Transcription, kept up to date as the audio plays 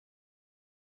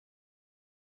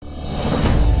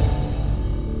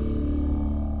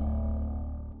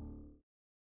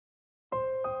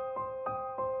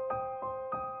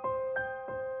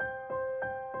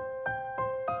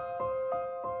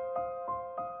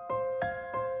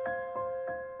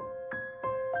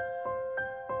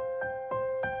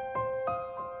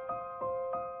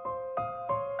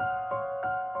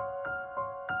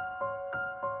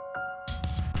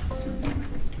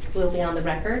will be on the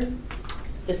record.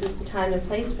 This is the time and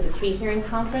place for the pre-hearing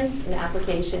conference in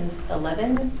applications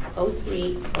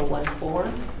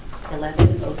 11-03-014,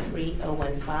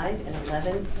 11-03-015, and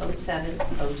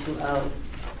 11-07-020.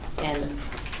 And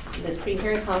this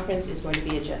pre-hearing conference is going to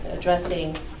be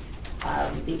addressing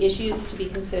the issues to be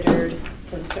considered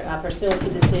pursuant to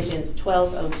decisions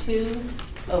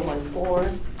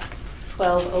 12-02-014,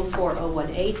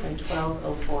 12-04-018, and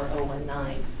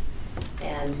 12-04-019.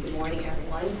 And good morning,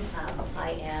 everyone.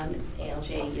 I am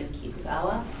ALJ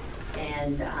Yip-Kikugawa,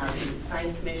 and the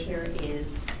assigned commissioner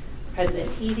is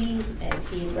President Peavy, and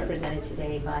he is represented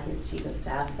today by his Chief of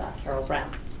Staff, Carol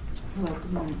Brown. Hello,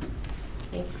 good morning.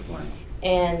 Thank you. Good morning.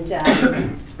 And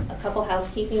a couple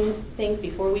housekeeping things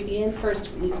before we begin.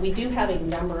 First, we do have a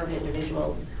number of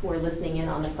individuals who are listening in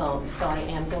on the phone, so I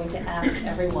am going to ask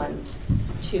everyone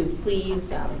to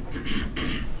please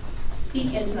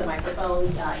speak into the microphone.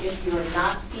 If you are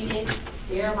not seated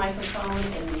near a microphone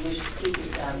and you wish to speak,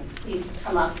 please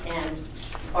come up and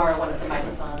borrow one of the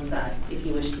microphones if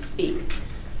you wish to speak.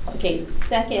 Okay,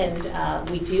 second,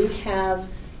 we do have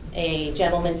a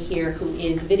gentleman here who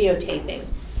is videotaping.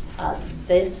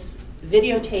 This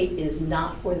videotape is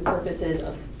not for the purposes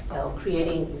of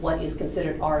creating what is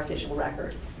considered our official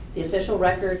record. The official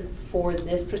record for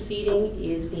this proceeding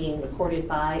is being recorded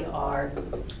by our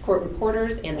court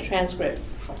reporters, and the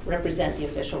transcripts represent the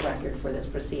official record for this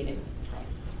proceeding.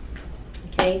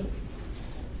 Okay?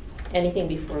 Anything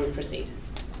before we proceed?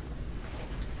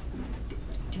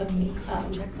 Okay.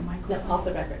 Check the microphone. No, off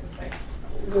the record. Sorry.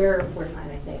 We're fine,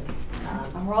 I think.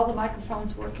 Are all the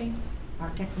microphones working?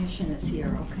 Our technician is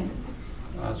here. Okay.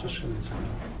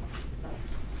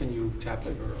 Can you tap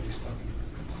it or at least stop it?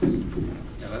 Yeah,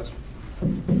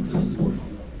 this is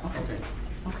working. Okay.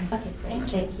 Okay. Okay,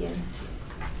 thank you.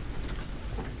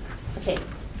 Okay,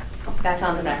 back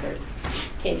on the record.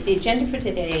 Okay, the agenda for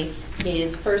today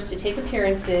is first to take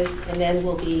appearances, and then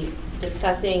we'll be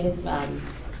discussing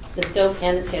the scope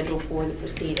and the schedule for the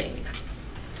proceeding.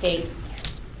 Okay,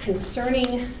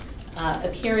 concerning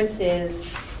appearances,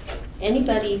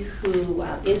 anybody who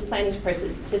is planning to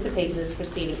participate in this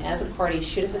proceeding as a party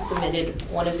should have submitted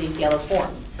one of these yellow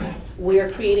forms. We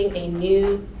are creating a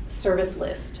new service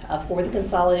list for the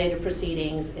consolidated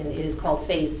proceedings, and it is called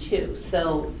Phase 2.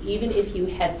 So even if you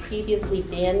had previously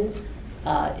been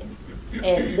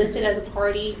listed as a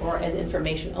party or as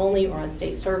information only or on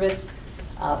state service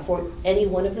for any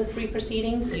one of the three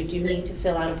proceedings, you do need to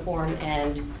fill out a form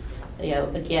and,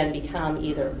 again, become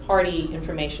either party,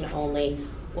 information only,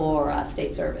 or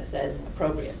state service as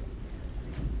appropriate.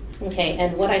 Okay,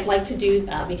 and what I'd like to do,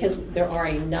 because there are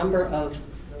a number of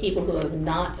people who have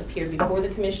not appeared before the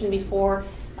commission before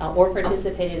or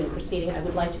participated in the proceeding, I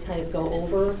would like to kind of go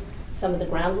over some of the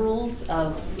ground rules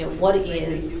of what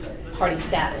is party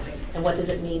status and what does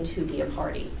it mean to be a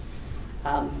party.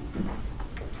 As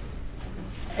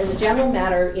a general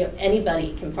matter,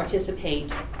 anybody can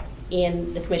participate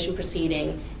in the commission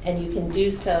proceeding, and you can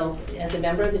do so as a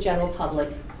member of the general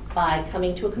public by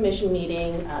coming to a commission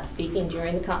meeting, speaking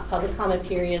during the public comment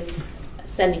period,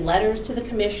 sending letters to the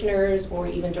commissioners or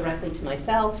even directly to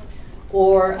myself,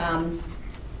 or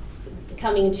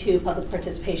coming to public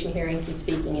participation hearings and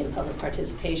speaking in public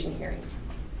participation hearings.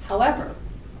 However,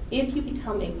 if you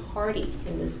become a party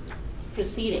in this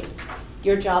proceeding,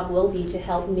 your job will be to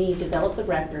help me develop the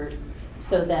record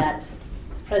so that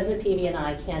President Peavy and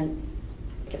I can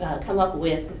come up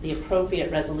with the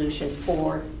appropriate resolution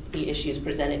for the issues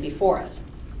presented before us.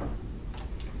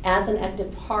 As an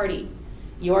active party,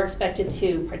 you are expected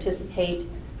to participate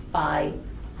by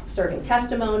serving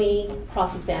testimony,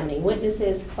 cross-examining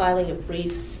witnesses, filing of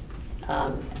briefs,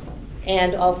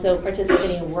 and also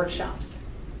participating in workshops.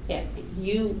 Yeah,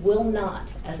 you will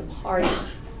not, as a party,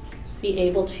 be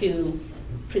able to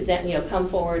present, come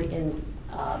forward in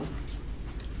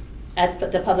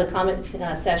at the public comment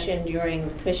session during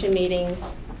commission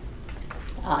meetings.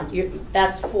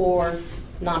 That's for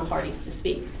non-parties to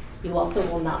speak. You also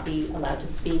will not be allowed to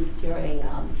speak during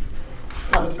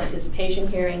public participation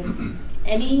hearings.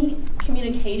 Any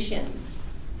communications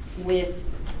with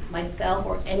myself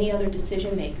or any other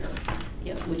decision maker,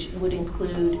 which would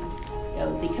include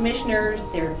the commissioners,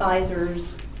 their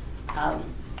advisors,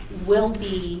 will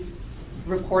be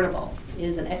reportable. It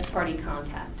is an ex-party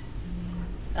contact.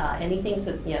 Anything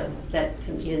that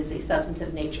is a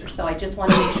substantive nature. So I just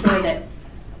want to make sure that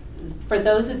for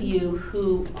those of you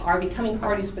who are becoming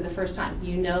parties for the first time,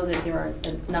 you know that there are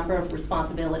a number of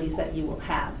responsibilities that you will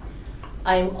have.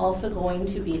 I am also going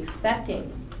to be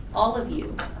expecting all of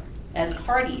you as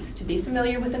parties to be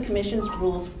familiar with the Commission's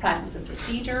rules of practice and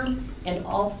procedure, and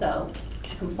also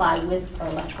to comply with our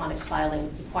electronic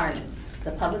filing requirements.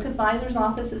 The Public Advisor's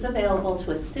Office is available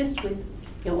to assist with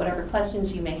whatever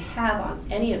questions you may have on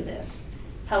any of this.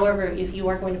 However, if you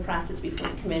are going to practice before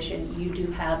the commission, you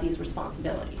do have these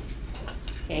responsibilities.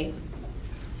 Okay?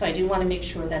 So I do want to make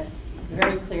sure that's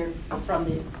very clear from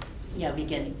the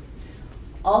beginning.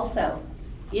 Also,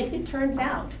 if it turns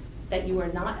out that you are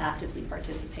not actively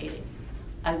participating,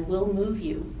 I will move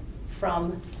you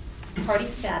from party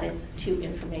status to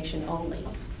information only.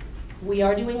 We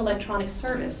are doing electronic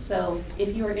service, so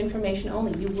if you are information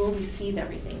only, you will receive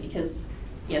everything because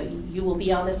you will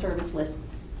be on the service list,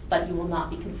 but you will not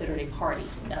be considered a party.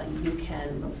 You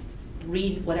can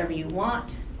read whatever you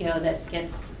want, that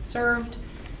gets served.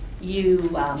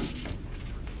 You,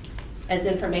 as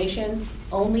information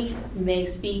only, may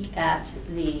speak at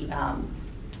the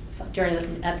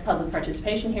at the public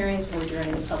participation hearings or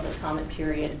during the public comment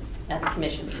period at the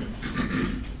commission meetings.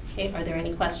 Okay, are there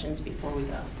any questions before we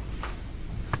go?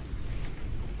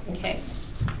 Okay.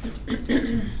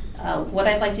 What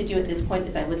I'd like to do at this point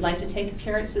is I would like to take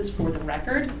appearances for the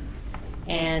record,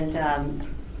 and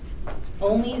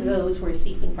only those who are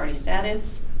seeking party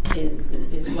status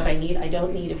is what I need. I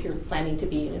don't need, if you're planning to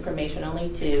be information only,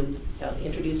 to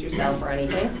introduce yourself or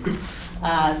anything.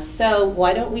 So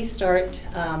why don't we start,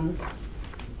 I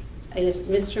guess,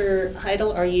 Mr.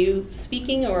 Heidel, are you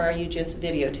speaking or are you just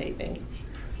videotaping?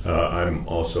 I'm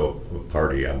also a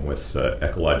party. I'm with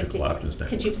Ecological Options Network.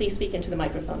 Could you please speak into the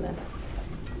microphone then?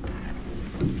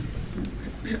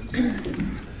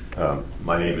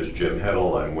 My name is Jim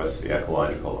Heddle. I'm with the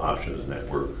Ecological Options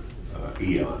Network,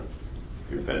 EON.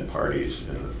 We've been parties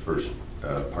in the first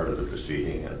part of the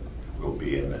proceeding and will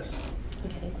be in this.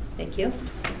 Okay, thank you.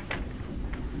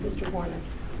 Mr. Warner.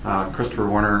 Christopher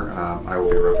Warner. I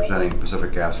will be representing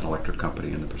Pacific Gas and Electric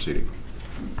Company in the proceeding.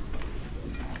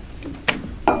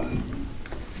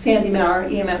 Sandy Maurer,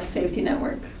 EMF Safety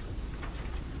Network.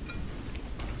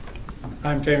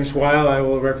 I'm James Weil. I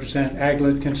will represent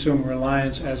Aglet Consumer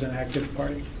Alliance as an active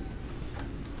party.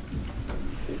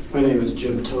 My name is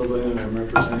Jim Tobin, and I'm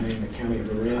representing the County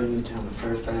of Marin, the Town of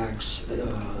Fairfax, a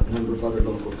number of other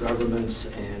local governments,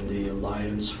 and the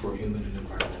Alliance for Human and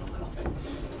Environmental Health.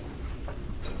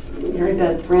 Mary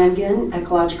Beth Brannigan,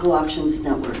 Ecological Options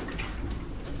Network.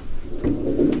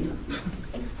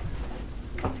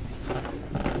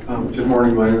 Good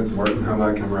morning, my name is Martin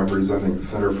Helmack. I'm representing the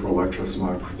Center for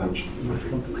Electrosmog Prevention.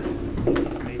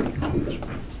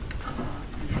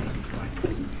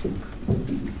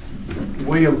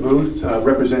 William Booth,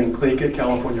 representing CLECA,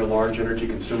 California Large Energy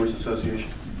Consumers Association.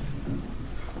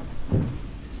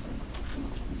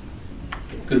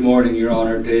 Good morning, Your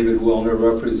Honor. David Wilner,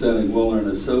 representing Wilner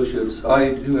and Associates.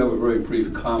 I do have a very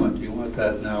brief comment. Do you want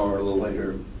that now or a little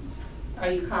later?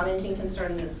 Are you commenting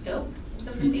concerning the scope of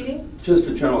the proceeding? Just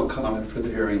a general comment for the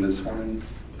hearing this morning.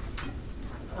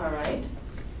 All right.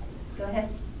 Go ahead.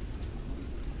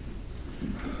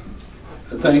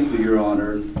 Thank you, Your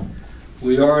Honor.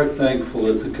 We are thankful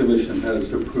that the Commission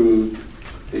has approved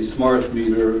a smart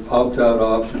meter opt-out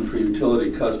option for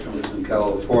utility customers in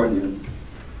California.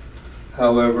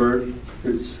 However,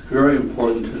 it's very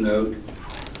important to note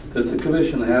that the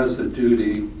Commission has the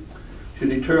duty to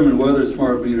determine whether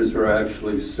smart meters are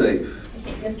actually safe.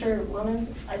 Okay, Mr. Wilman,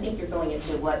 I think you're going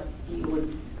into what you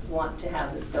would want to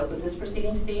have the scope of this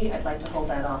proceeding to be. I'd like to hold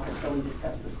that off until we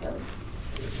discuss the scope.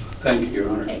 Thank you, Your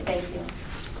Honor. Okay, thank you.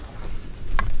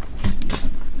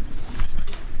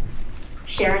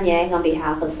 Sharon Yang on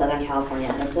behalf of Southern California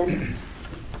Edison.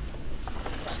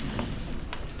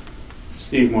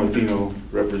 Steve Martino,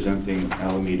 representing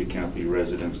Alameda County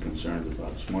residents concerned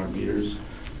about smart meters.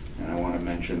 And I want to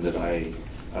mention that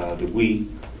we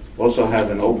also have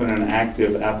an open and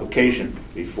active application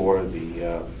before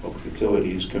the Public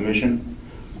Utilities Commission,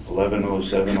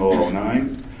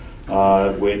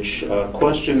 1107-009, which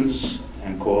questions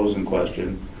and calls in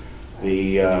question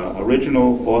the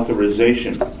original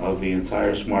authorization of the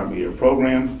entire smart meter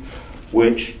program,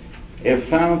 which, if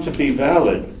found to be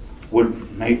valid,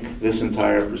 would make this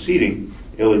entire proceeding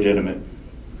illegitimate.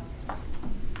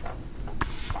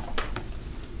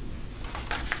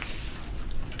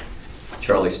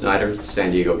 Charlie Snyder,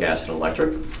 San Diego Gas and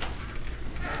Electric.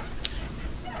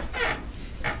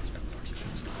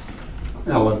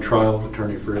 Alan Trial,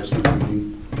 attorney for SDPD.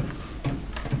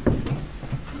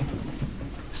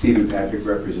 Stephen Patrick,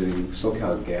 representing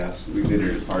SoCal Gas. We've been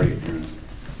here as party appearance.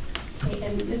 Okay,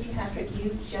 and Mr. Patrick,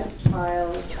 you just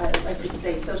filed, I should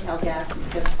say SoCal Gas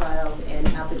just filed an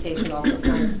application also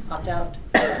for opt-out,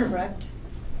 is that correct?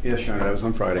 Yes, Your Honor, that was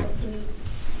on Friday. Can you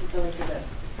go into the,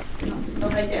 oh,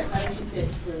 right there, why don't you sit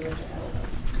through Mr. Heddle?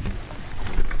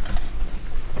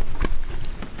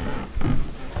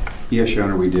 Yes, Your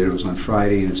Honor, we did. It was on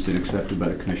Friday, and it's been accepted by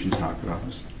the Commission's docket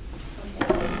office.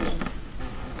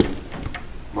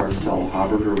 Marcel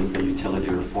Haberger with the Utility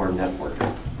Reform Network.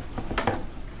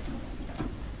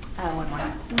 One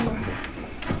more.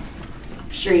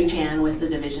 Sherry Chan with the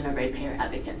Division of Ratepayer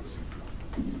Advocates.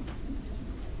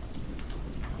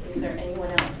 Is there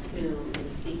anyone else who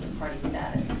is seeking party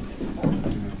status at this point?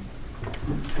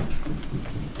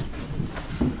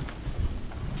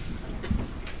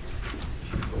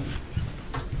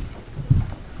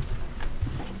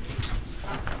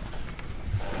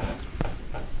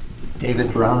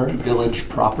 David Browner, Village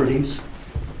Properties.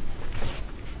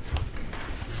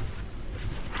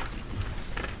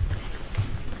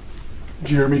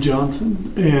 Jeremy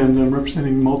Johnson, and I'm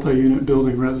representing multi-unit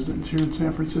building residents here in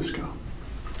San Francisco.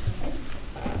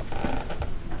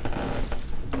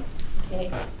 Okay,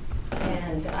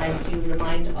 and I do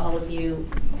remind all of you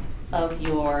of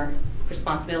your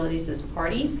responsibilities as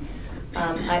parties.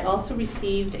 I also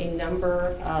received a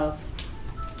number of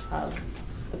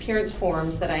appearance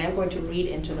forms that I am going to read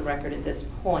into the record at this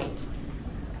point,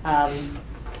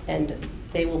 and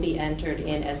they will be entered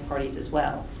in as parties as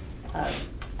well.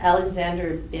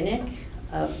 Alexander Binnick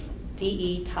of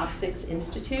DE Toxics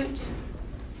Institute,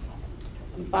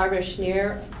 Barbara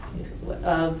Schneer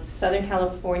of Southern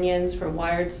Californians for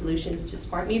Wired Solutions to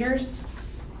Smart Meters,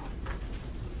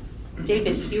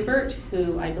 David Hubert,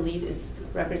 who I believe is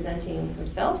representing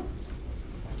himself,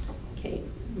 okay.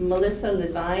 Melissa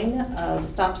Levine of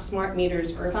Stop Smart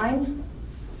Meters Irvine,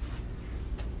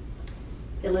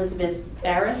 Elizabeth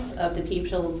Barris of the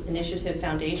People's Initiative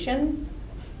Foundation,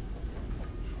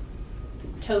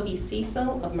 Toby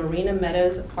Cecil of Marina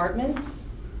Meadows Apartments,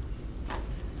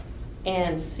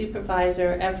 and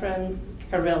Supervisor Ephraim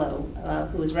Carrillo,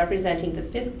 who is representing the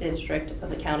 5th District of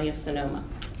the County of Sonoma.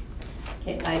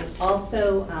 Okay, I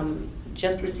also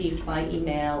just received by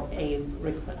email a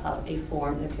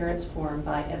form, an appearance form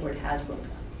by Edward Hasbrook,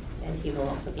 and he will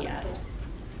also be added.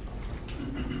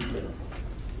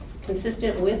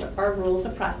 Consistent with our rules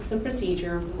of practice and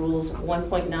procedure, rules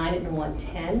 1.9 and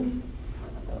 110,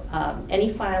 any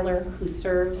filer who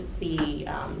serves the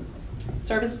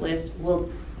service list will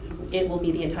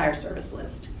be the entire service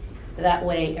list. That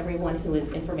way, everyone who is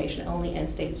information only and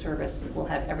state service will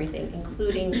have everything,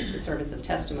 including the service of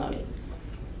testimony.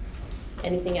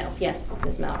 Anything else? Yes,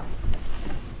 Ms. Maurer.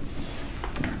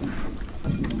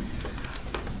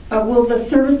 Will the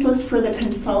service list for the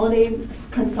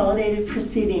consolidated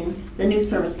proceeding, the new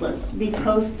service list, be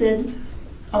posted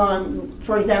on,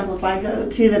 for example, if I go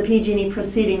to the PG&E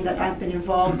proceeding that I've been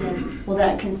involved in, will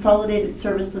that consolidated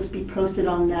service list be posted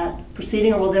on that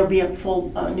proceeding, or will there be a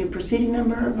full new proceeding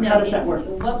number? No, how does that work?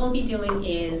 What we'll be doing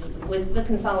is, with the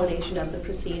consolidation of the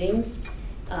proceedings,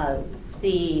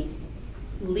 the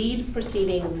lead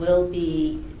proceeding will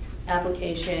be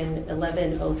application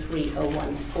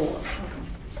 1103014.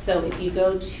 So if you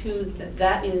go to,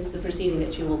 that is the proceeding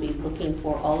that you will be looking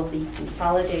for all of the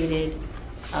consolidated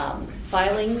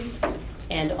filings,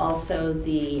 and also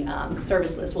the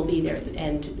service list will be there,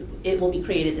 and it will be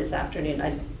created this afternoon,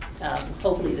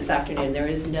 hopefully this afternoon. There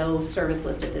is no service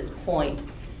list at this point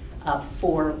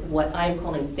for what I'm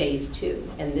calling phase 2,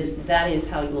 and that is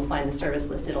how you will find the service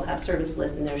list. It'll have service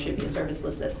list, and there should be a service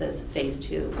list that says phase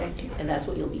 2, and that's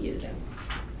what you'll be using.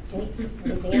 Okay.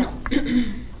 Anything else?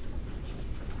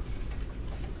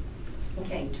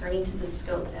 Okay, turning to the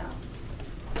scope now.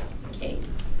 Okay.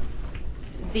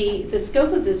 The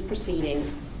scope of this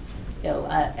proceeding,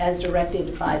 as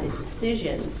directed by the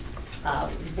decisions,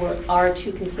 are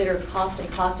to consider cost and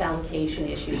cost allocation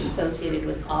issues associated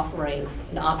with offering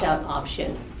an opt-out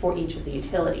option for each of the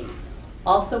utilities.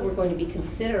 Also, we're going to be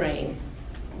considering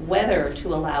whether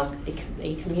to allow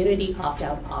a community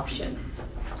opt-out option.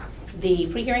 The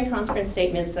pre-hearing conference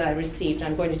statements that I received,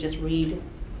 I'm going to just read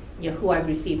who I've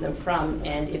received them from,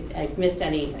 and if I've missed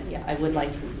any, I would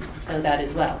like to know that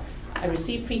as well. I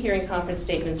received pre-hearing conference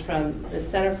statements from the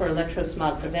Center for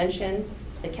Electro-Smog Prevention,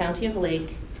 the County of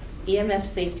Lake, EMF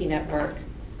Safety Network,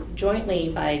 jointly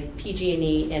by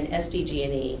PG&E and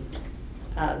SDG&E,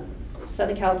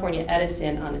 Southern California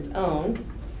Edison on its own,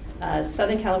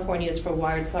 Southern Californians for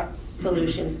Wired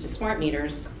Solutions to Smart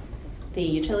Meters, the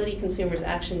Utility Consumers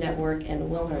Action Network, and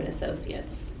Wilner and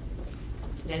Associates.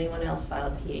 Did anyone else file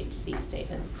a PHC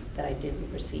statement that I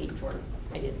didn't receive or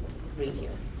I didn't read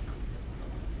here?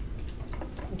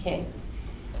 Okay.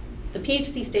 The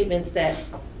PHC statements that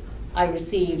I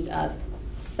received,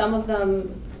 some of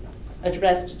them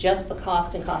addressed just the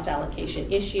cost and cost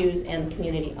allocation issues and the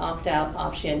community opt-out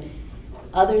option.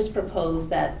 Others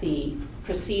proposed that the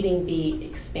proceeding be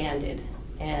expanded.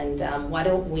 And why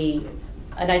don't we,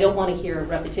 and I don't want to hear a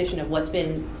repetition of what's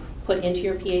been put into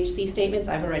your PHC statements.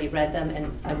 I've already read them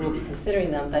and I will be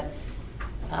considering them, but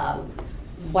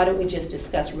why don't we just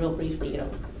discuss real briefly,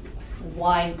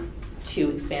 why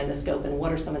to expand the scope and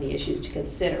what are some of the issues to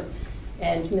consider.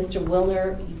 And Mr.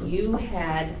 Wilner, you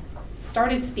had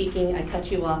started speaking. I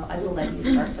cut you off. I will let you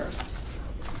start first.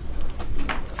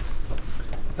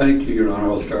 Thank you, Your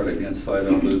Honor. I'll start again so I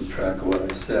don't lose track of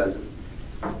what I said.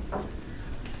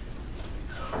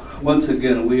 Once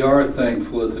again, we are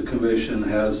thankful that the Commission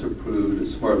has approved a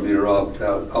smart meter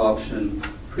opt-out option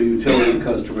for utility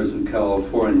customers in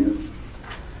California.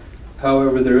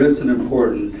 However, it is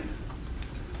important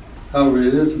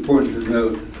to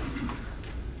note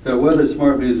that whether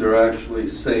smart meters are actually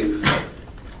safe,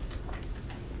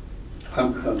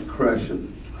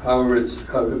 however, it's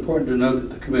important to note that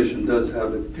the Commission does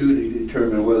have a duty to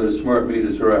determine whether smart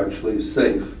meters are actually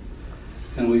safe.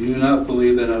 And we do not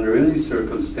believe that under any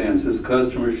circumstances,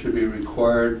 customers should be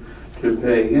required to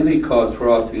pay any cost for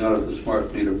opting out of the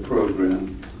smart meter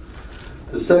program.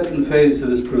 The second phase of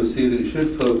this proceeding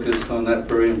should focus on that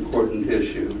very important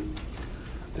issue.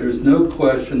 There is no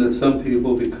question that some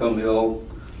people become ill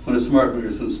when a smart meter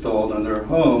is installed on their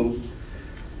home,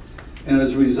 and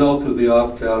as a result of the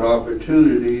opt-out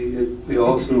opportunity, we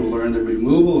also learned that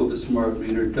removal of the smart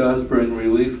meter does bring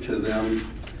relief to them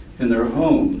in their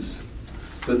homes,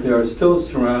 but they are still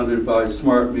surrounded by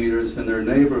smart meters in their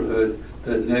neighborhood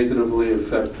that negatively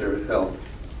affect their health.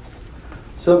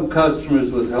 Some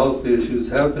customers with health issues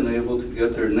have been able to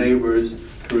get their neighbors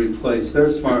to replace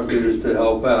their smart meters to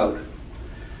help out.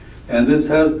 And this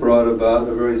has brought about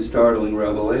a very startling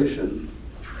revelation.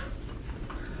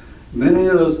 Many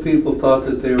of those people thought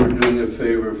that they were doing a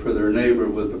favor for their neighbor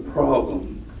with a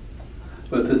problem,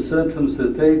 but the symptoms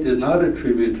that they did not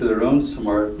attribute to their own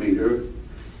smart meter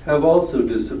have also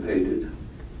dissipated.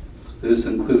 This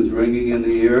includes ringing in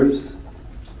the ears,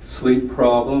 sleep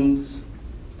problems,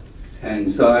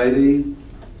 anxiety,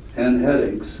 and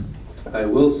headaches. I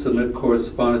will submit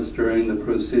correspondence during the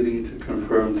proceeding to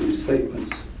confirm these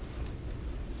statements.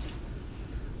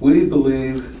 We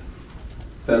believe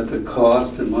that the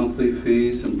cost and monthly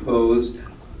fees impose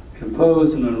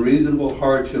an unreasonable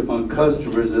hardship on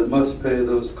customers that must pay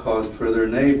those costs for their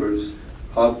neighbors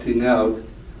opting out,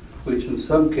 which in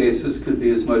some cases could be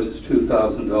as much as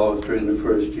 $2,000 during the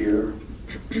first year.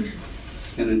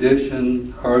 In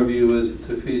addition, our view is that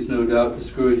the fees no doubt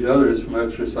discourage others from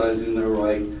exercising their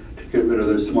right to get rid of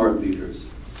their smart meters.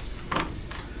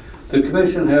 The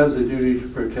Commission has a duty to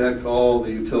protect all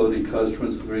the utility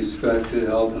customers with respect to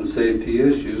health and safety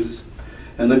issues,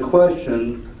 and the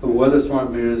question of whether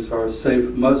smart meters are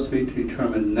safe must be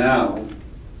determined now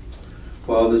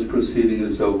while this proceeding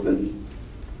is open.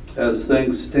 As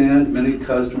things stand, many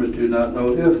customers do not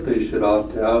know if they should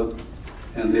opt out,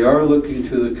 and they are looking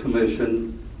to the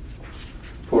Commission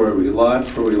for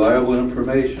reliable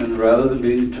information rather than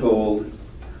being told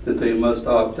that they must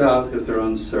opt out if they're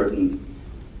uncertain.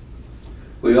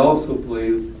 We also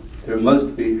believe there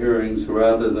must be hearings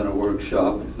rather than a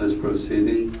workshop in this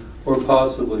proceeding, or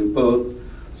possibly both,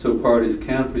 so parties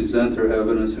can present their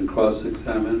evidence and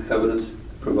cross-examine evidence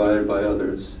provided by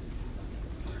others.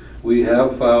 We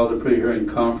have filed a pre-hearing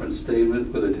conference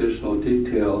statement with additional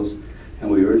details,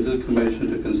 and we urge the Commission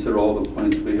to consider all the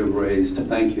points we have raised.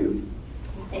 Thank you.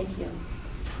 Thank you.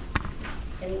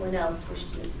 Anyone else wish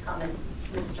to comment?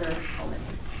 Mr. Holman.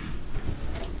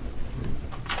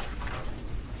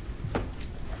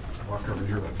 Walk over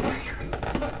here.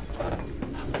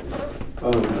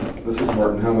 This is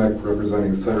Martin Helmick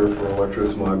representing the Center for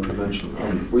Electro-Smog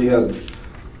Prevention.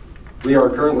 We are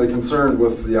currently concerned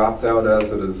with the opt-out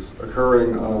as it is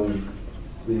occurring.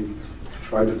 We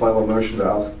tried to file a motion to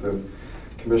ask the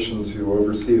Commission to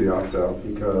oversee the opt-out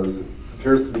because it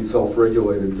appears to be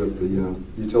self-regulated that the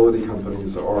utility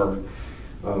companies are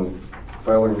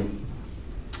filing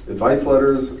advice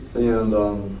letters and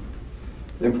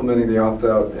implementing the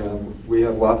opt-out, and we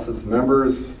have lots of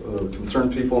members,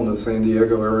 concerned people in the San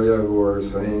Diego area who are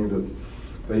saying that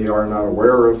they are not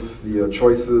aware of the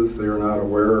choices, they are not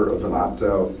aware of an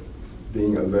opt-out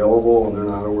being available, and they're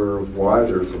not aware of why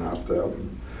there's an opt-out.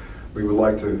 We would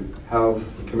like to have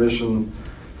the Commission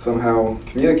somehow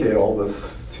communicate all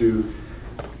this to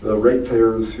the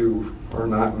ratepayers who are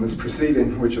not in this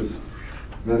proceeding, which is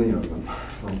many of them,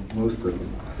 well, most of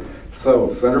them. So,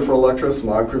 Center for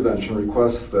Electro-Smog Prevention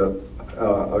requests that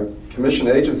a Commission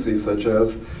agency such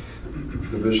as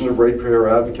Division of Ratepayer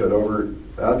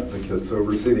Advocates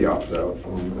oversee the opt-out.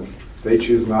 If they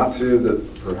choose not to, that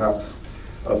perhaps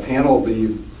a panel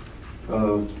be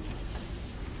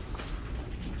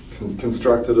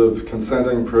constructed of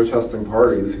consenting, protesting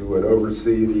parties who would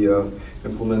oversee the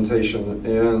implementation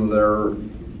and their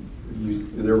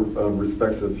their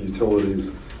respective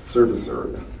utilities service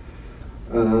area.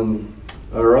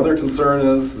 Our other concern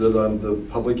is that the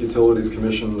Public Utilities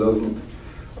Commission doesn't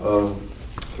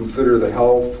consider the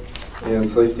health and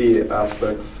safety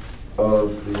aspects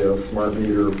of the smart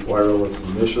meter wireless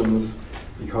emissions,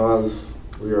 because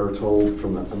we are told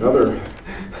from another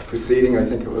proceeding, I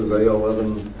think it was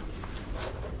A11,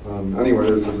 anyway,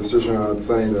 there's a decision on it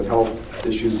saying that health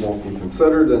issues won't be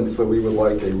considered, and so we would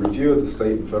like a review of the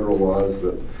state and federal laws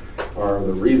that are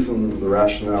the reason, the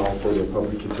rationale for the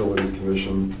Public Utilities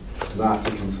Commission not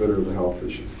to consider the health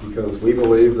issues, because we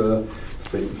believe the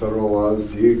state and federal laws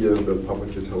do give the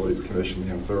Public Utilities Commission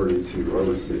the authority to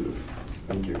oversee this.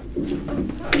 Thank you.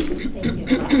 Thank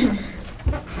you.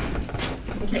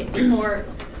 Okay, before,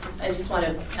 I just want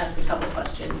to ask a couple of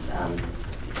questions.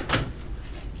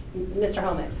 Mr.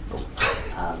 Homick,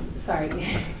 sorry.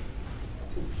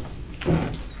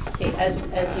 Okay, as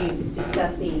you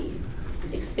discuss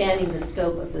expanding the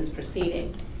scope of this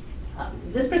proceeding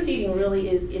really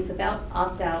is, it's about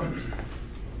opt-out,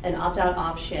 an opt-out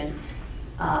option.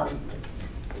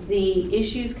 The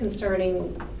issues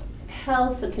concerning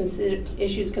health, the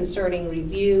issues concerning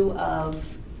review of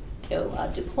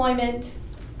deployment,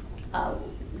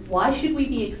 why should we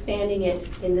be expanding it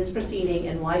in this proceeding,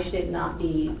 and why should it not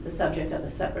be the subject of a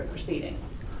separate proceeding?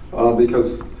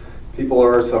 Because people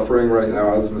are suffering right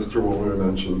now, as Mr. Woolner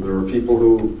mentioned. There are people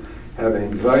who have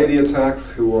anxiety attacks,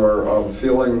 who are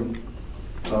feeling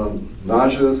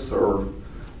nauseous or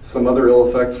some other ill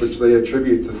effects which they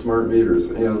attribute to smart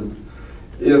meters. And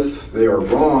if they are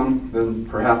wrong, then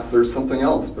perhaps there's something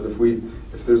else. But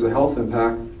if there's a health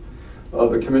impact,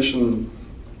 the Commission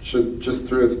should, just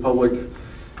for the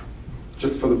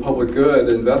public good,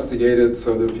 investigate it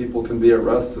so that people can be at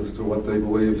rest as to what they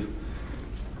believe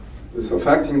is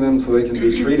affecting them, so they can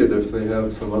be treated if they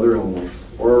have some other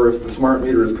illness. Or if the smart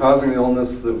meter is causing the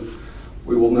illness, that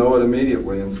we will know it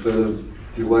immediately instead of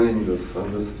delaying this.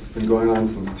 This has been going on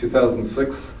since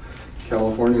 2006.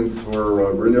 Californians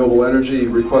for renewable energy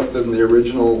requested in the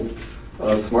original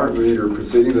smart meter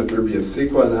proceeding that there be a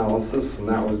CEQA analysis, and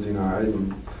that was denied.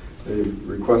 And they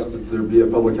requested there be a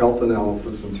public health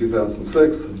analysis in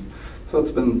 2006. And so it's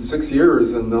been 6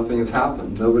 years and nothing has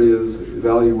happened. Nobody has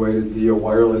evaluated the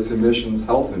wireless emissions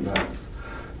health impacts.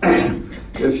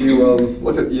 If you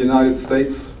look at the United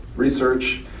States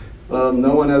research,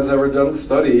 no one has ever done a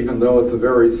study, even though it's a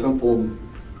very simple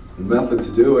method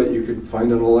to do it. You could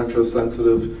find an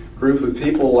electrosensitive group of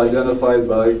people identified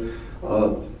by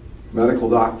medical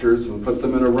doctors and put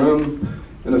them in a room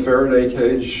in a Faraday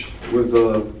cage with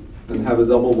and have a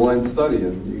double-blind study,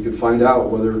 and you could find out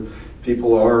whether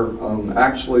people are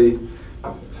actually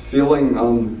feeling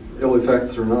ill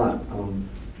effects or not.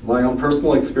 My own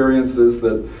personal experience is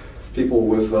that people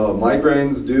with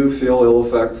migraines do feel ill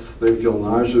effects. They feel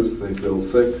nauseous, they feel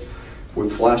sick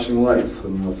with flashing lights.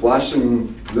 And a flashing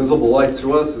visible light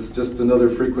to us is just another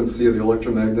frequency of the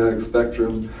electromagnetic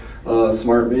spectrum.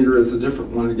 Smart meter is a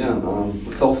different one again.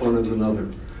 The cell phone is another.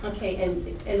 Okay,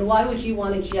 and why would you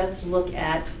want to just look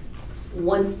at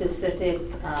one specific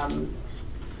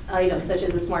item, such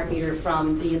as a smart meter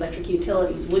from the electric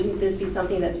utilities? Wouldn't this be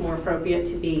something that's more appropriate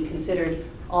to be considered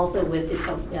also with the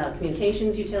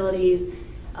communications utilities?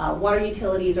 Water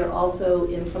utilities are also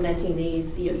implementing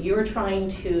these. You're trying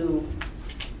to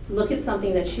look at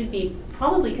something that should be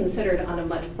probably considered on a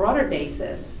much broader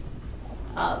basis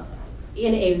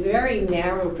in a very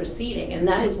narrow proceeding, and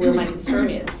that is where my concern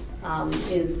is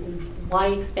why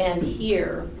expand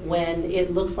here when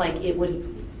it looks like it would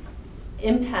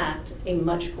impact a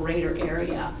much greater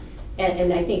area?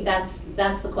 And I think that's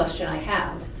the question I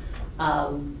have.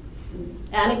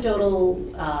 Anecdotal,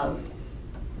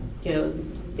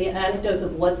 the anecdotes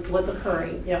of what's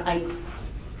occurring.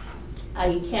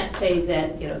 I can't say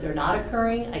that they're not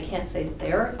occurring. I can't say that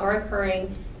they are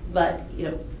occurring. But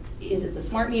is it the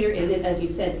smart meter? Is it, as you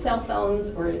said, cell phones?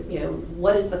 Or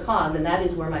what is the cause? And that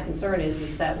is where my concern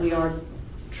is that we are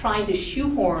trying to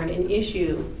shoehorn an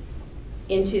issue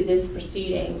into this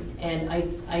proceeding, and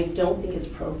I don't think it's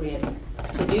appropriate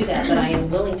to do that, but I am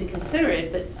willing to consider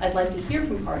it, but I'd like to hear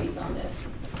from parties on this.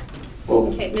 Well,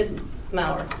 okay, Ms.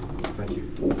 Maurer. Thank you.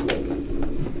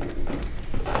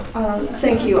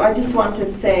 Thank you. I just want to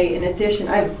say, in addition,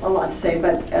 I have a lot to say,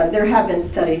 but there have been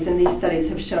studies, and these studies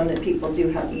have shown that people do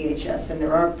have EHS,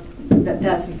 and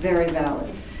that's very valid.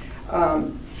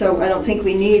 So I don't think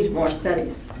we need more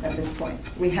studies at this point.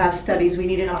 We have studies. We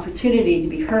need an opportunity to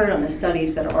be heard on the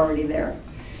studies that are already there.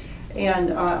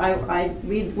 And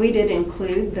we did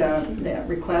include the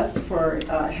request for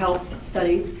health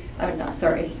studies.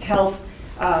 Health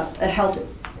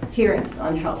hearings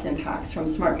on health impacts from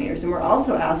smart meters. And we're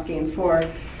also asking for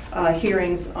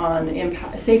hearings on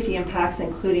safety impacts,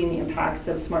 including the impacts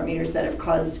of smart meters that have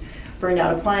caused burned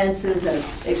out appliances, that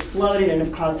have exploded and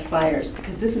have caused fires,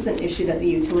 because this is an issue that the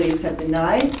utilities have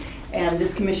denied, and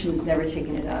this commission has never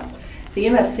taken it up. The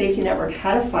EMF Safety Network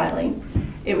had a filing.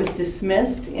 It was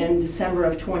dismissed in December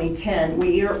of 2010.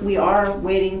 We are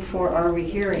waiting for our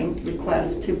rehearing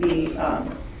request to be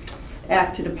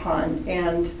acted upon.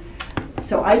 And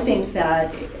so I think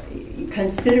that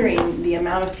considering the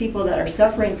amount of people that are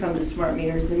suffering from the smart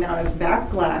meters, the amount of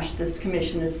backlash this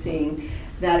commission is seeing,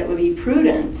 that it would be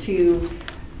prudent to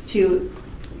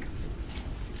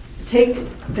take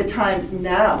the time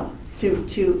now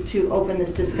to open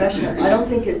this discussion. I don't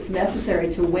think it's necessary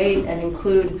to wait and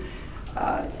include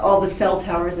all the cell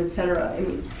towers, etc. I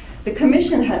mean, the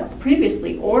commission had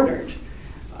previously ordered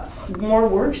more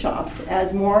workshops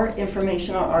as more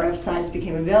information on RF science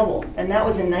became available, and that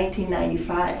was in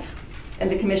 1995. And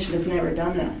the commission has never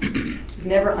done that. We've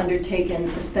never undertaken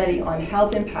a study on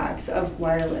health impacts of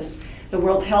wireless. The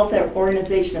World Health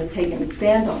Organization has taken a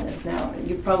stand on this now.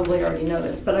 You probably already know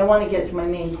this, but I want to get to my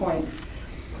main points.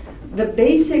 The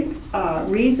basic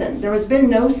reason, there has been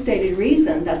no stated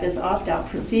reason that this opt-out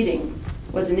proceeding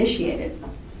was initiated.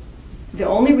 The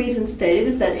only reason stated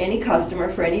is that any customer,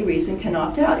 for any reason, can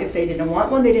opt out. If they didn't want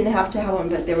one, they didn't have to have one,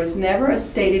 but there was never a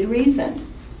stated reason.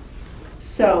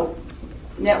 So,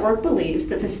 Network believes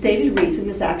that the stated reason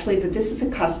is actually that this is a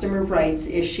customer rights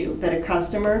issue, that a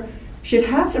customer should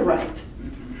have the right,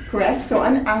 correct? So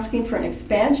I'm asking for an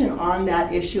expansion on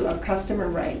that issue of customer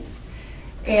rights.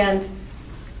 And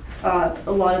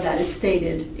a lot of that is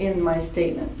stated in my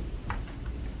statement.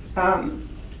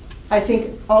 I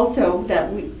think also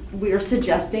that we are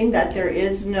suggesting that there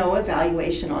is no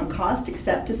evaluation on cost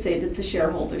except to say that the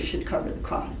shareholders should cover the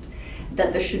cost,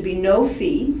 that there should be no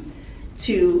fee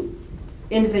to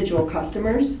individual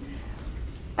customers.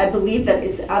 I believe that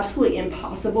it's absolutely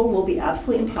impossible, will be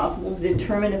absolutely impossible to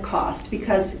determine a cost,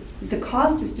 because the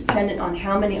cost is dependent on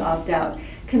how many opt out.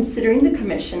 Considering the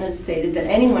commission has stated that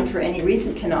anyone for any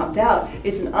reason can opt out,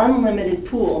 it's an unlimited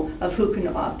pool of who can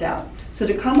opt out. So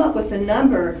to come up with a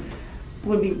number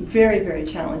would be very, very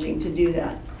challenging to do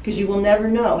that, because you will never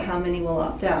know how many will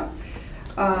opt out.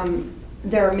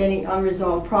 There are many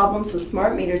unresolved problems with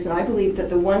smart meters, and I believe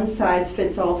that the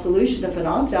one-size-fits-all solution of an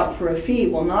opt-out for a fee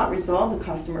will not resolve the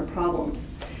customer problems.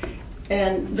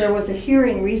 And there was a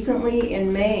hearing recently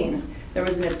in Maine. There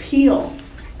was an appeal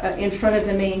in front of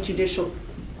the Maine Judicial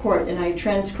Court, and I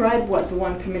transcribed what the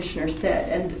one commissioner said,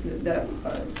 and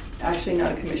actually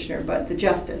not a commissioner, but the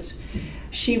justice.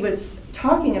 She was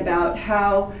talking about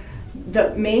how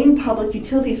the Maine Public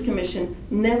Utilities Commission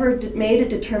never made a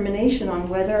determination on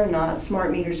whether or not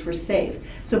smart meters were safe.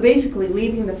 So basically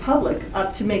leaving the public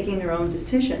up to making their own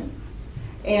decision.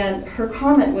 And her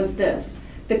comment was this: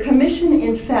 the commission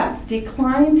in fact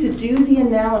declined to do the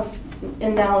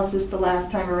analysis the last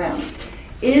time around.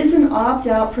 Is an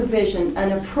opt-out provision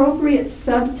an appropriate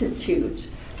substitute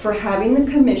for having the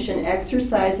commission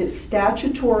exercise its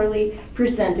statutorily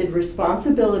presented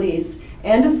responsibilities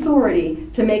and authority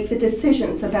to make the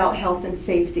decisions about health and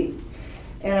safety?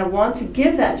 And I want to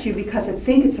give that to you because I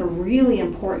think it's a really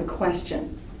important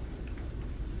question.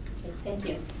 Okay, thank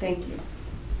you. Thank you.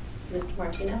 Mr.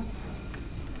 Martino?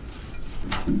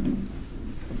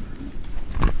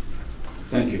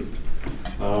 Thank you.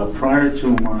 Prior to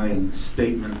my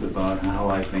statement about how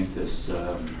I think this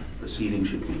proceeding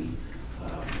should be,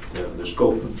 the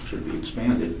scope should be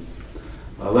expanded,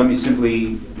 let me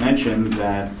simply mention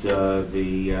that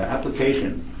the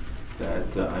application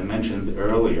that I mentioned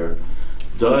earlier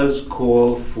does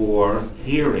call for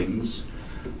hearings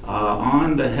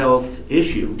on the health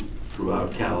issue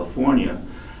throughout California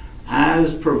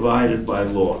as provided by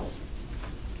law.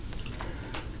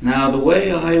 Now, the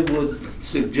way I would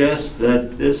suggest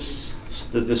that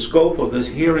the scope of this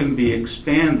hearing be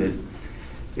expanded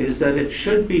is that it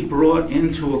should be brought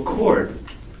into accord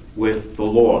with the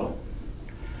law.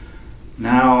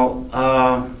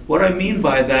 Now, what I mean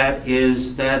by that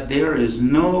is that there is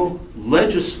no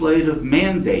legislative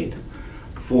mandate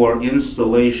for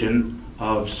installation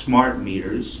of smart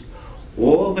meters.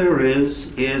 All there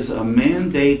is a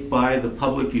mandate by the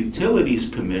Public Utilities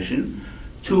Commission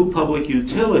to public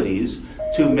utilities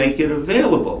to make it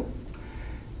available.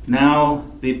 Now,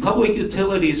 the Public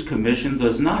Utilities Commission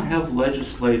does not have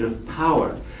legislative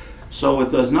power, so it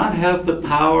does not have the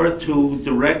power to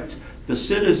direct the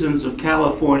citizens of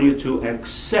California to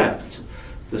accept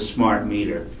the smart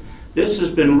meter. This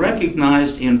has been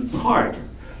recognized in part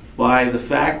by the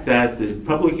fact that the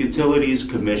Public Utilities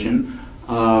Commission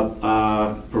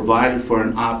provided for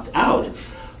an opt-out,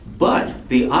 But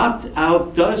the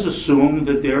opt-out does assume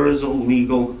that there is a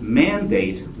legal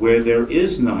mandate where there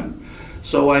is none.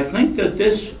 So I think that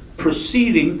this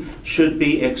proceeding should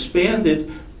be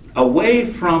expanded away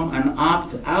from an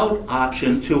opt-out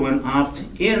option to an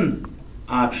opt-in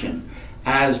option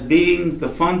as being the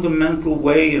fundamental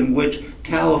way in which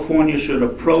California should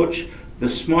approach the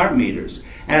smart meters.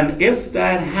 And if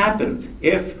that happened,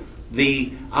 if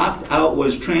the opt-out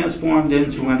was transformed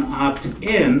into an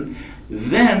opt-in,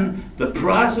 then the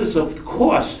process of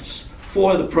costs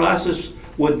for the process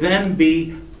would then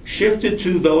be shifted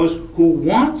to those who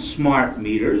want smart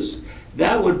meters.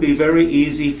 That would be very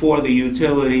easy for the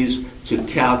utilities to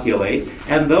calculate,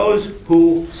 and those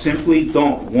who simply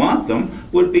don't want them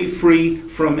would be free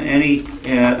from any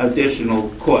additional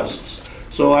costs.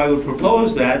 So I would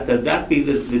propose that be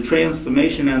the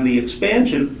transformation and the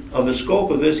expansion of the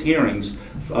scope of this hearings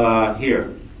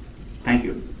here. Thank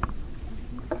you.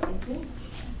 Thank you.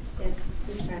 Yes,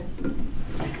 Ms. Brand.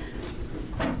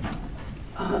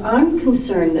 I'm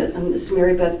concerned that, this is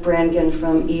Mary Beth Brannigan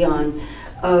from E.ON,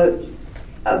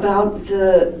 about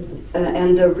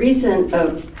the reason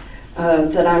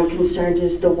that I'm concerned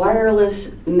is the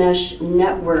wireless mesh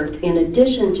network in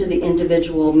addition to the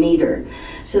individual meter.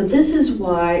 So this is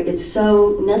why it's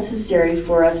so necessary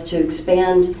for us to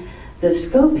expand the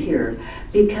scope here,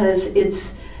 because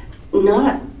it's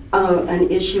not an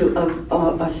issue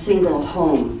of a single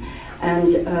home.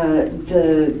 And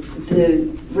the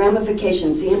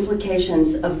ramifications, the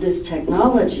implications of this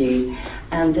technology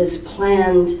and this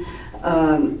planned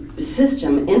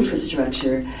system,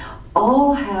 infrastructure,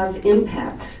 all have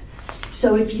impacts.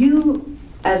 So if you,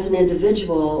 as an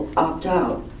individual, opt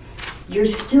out, you're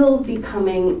still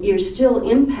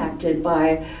impacted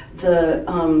by the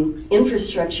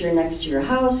infrastructure next to your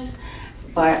house,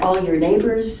 by all your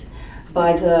neighbors,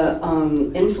 by the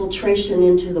infiltration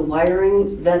into the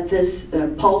wiring that this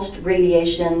pulsed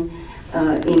radiation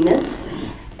emits.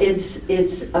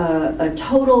 It's a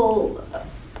total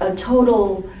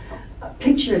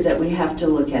picture that we have to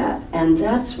look at, and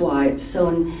that's why it's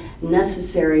so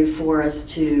necessary for us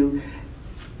to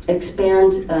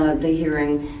expand the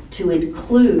hearing to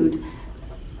include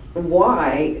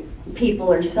why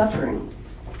people are suffering.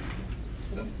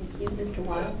 Thank you, Mr.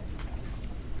 Weil.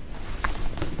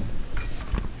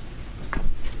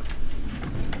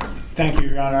 Thank you,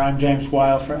 Your Honor. I'm James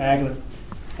Weil for AGLIT.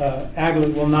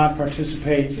 AGLIT will not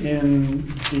participate in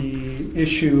the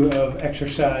issue of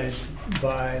exercise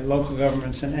by local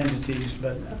governments and entities,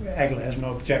 but AGLIT has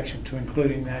no objection to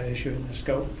including that issue in the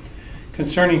scope.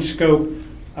 Concerning scope,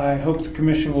 I hope the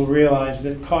Commission will realize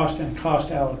that cost and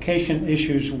cost allocation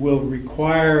issues will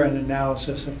require an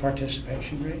analysis of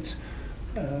participation rates.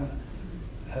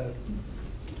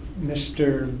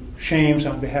 Mr. Shames,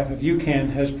 on behalf of UCAN,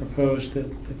 has proposed that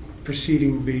the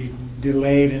proceeding be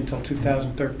delayed until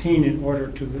 2013 in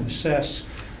order to assess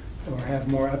or have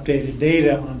more updated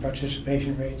data on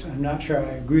participation rates. I'm not sure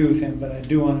I agree with him, but I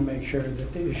do want to make sure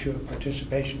that the issue of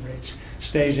participation rates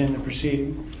stays in the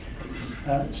proceeding.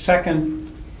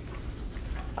 Second,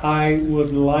 I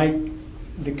would like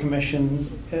the Commission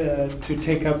to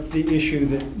take up the issue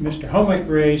that Mr. Homick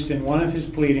raised in one of his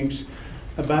pleadings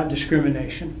about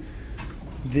discrimination.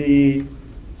 There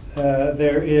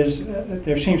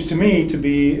seems to me to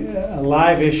be a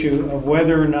live issue of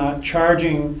whether or not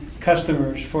charging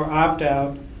customers for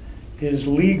opt-out is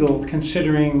legal,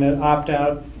 considering that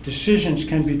opt-out decisions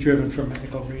can be driven for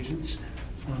medical reasons.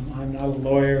 I'm not a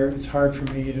lawyer. It's hard for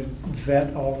me to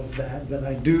vet all of that, but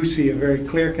I do see a very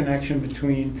clear connection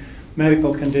between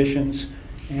medical conditions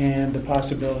and the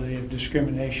possibility of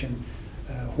discrimination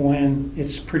when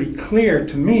it's pretty clear,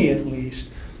 to me at least,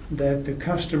 that the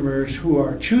customers who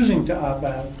are choosing to opt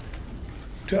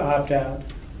out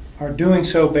are doing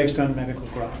so based on medical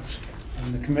grounds.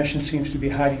 And the Commission seems to be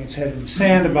hiding its head in the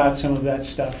sand about some of that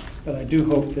stuff, but I do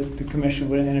hope that the Commission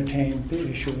would entertain the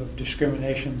issue of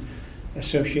discrimination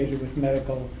associated with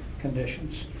medical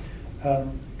conditions.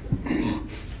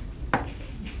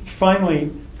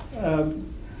 Finally,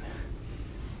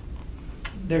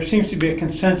 there seems to be a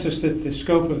consensus that the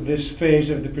scope of this phase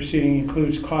of the proceeding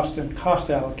includes cost and cost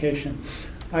allocation.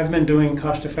 I've been doing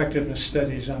cost effectiveness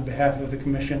studies on behalf of the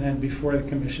Commission and before the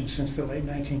Commission since the late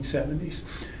 1970s.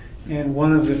 And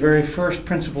one of the very first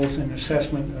principles in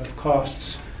assessment of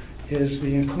costs is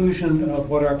the inclusion of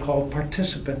what are called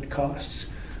participant costs.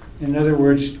 In other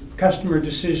words, customer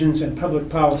decisions and public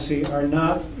policy are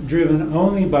not driven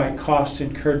only by costs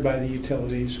incurred by the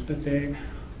utilities, but they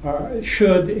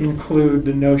should include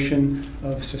the notion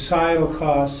of societal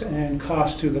costs and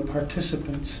costs to the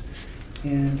participants.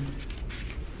 And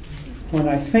when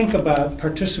I think about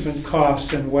participant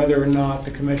costs and whether or not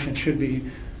the commission should be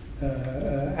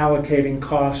allocating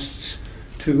costs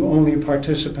to only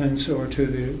participants or to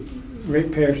the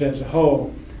ratepayers as a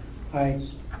whole, I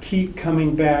keep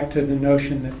coming back to the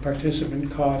notion that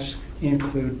participant costs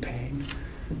include pain.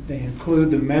 They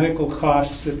include the medical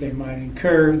costs that they might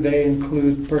incur. They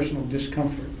include personal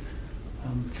discomfort.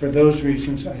 For those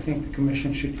reasons, I think the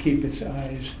commission should keep its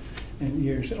eyes and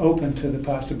ears open to the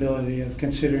possibility of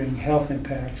considering health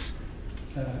impacts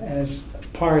as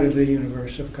part of the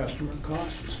universe of customer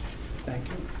costs. Thank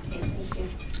you. Okay, thank you.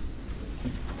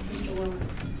 Mr. Wilmer.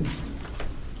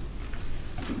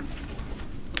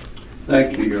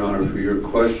 Thank you, Your Honor, for your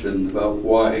question about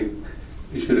why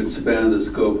you should expand the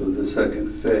scope of the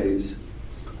second phase.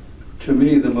 To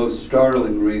me, the most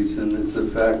startling reason is the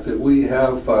fact that we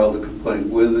have filed a complaint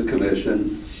with the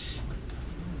Commission,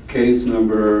 case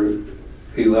number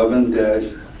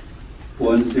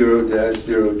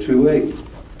 11-10-028.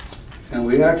 And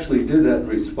we actually did that in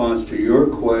response to your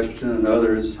question and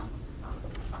others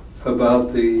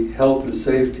about the health and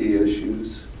safety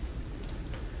issues.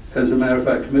 As a matter of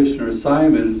fact, Commissioner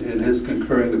Simon, in his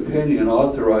concurring opinion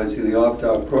authorizing the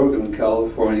opt-out program in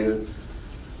California,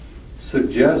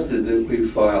 suggested that we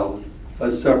file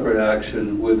a separate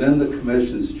action within the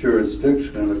Commission's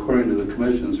jurisdiction and according to the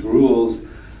Commission's rules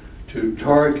to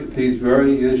target these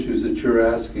very issues that you're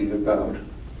asking about.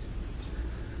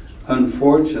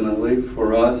 Unfortunately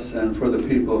for us and for the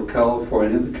people of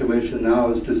California, the Commission now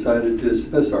has decided to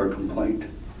dismiss our complaint.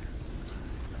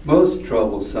 Most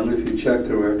troublesome, if you check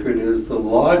the record, is the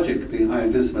logic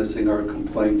behind dismissing our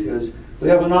complaint is we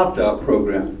have an opt-out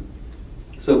program.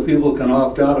 So people can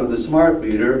opt out of the smart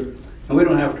meter and we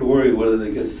don't have to worry whether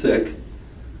they get sick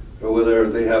or whether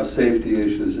they have safety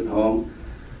issues at home.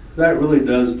 That really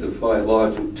does defy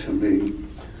logic to me.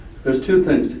 There's two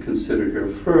things to consider here.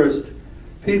 First,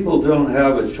 people don't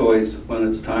have a choice when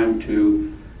it's time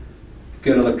to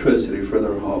get electricity for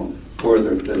their home or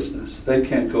their business. They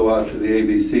can't go out to the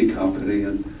ABC company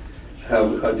and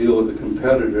have a deal with a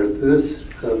competitor. This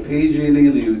PG&E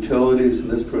and the utilities in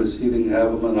this proceeding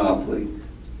have a monopoly.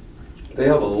 They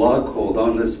have a lockhold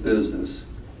on this business.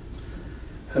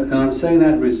 And I'm saying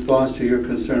that in response to your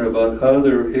concern about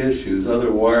other issues,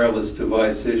 other wireless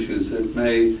device issues that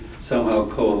may somehow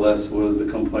coalesce with the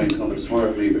complaint on the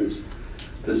smart meters.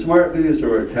 The smart meters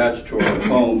are attached to our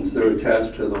homes. They're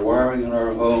attached to the wiring in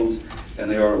our homes, and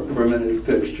they are a permanent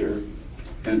fixture.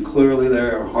 And clearly they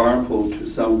are harmful to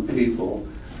some people.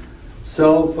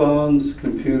 Cell phones,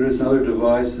 computers, and other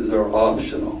devices are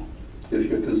optional. If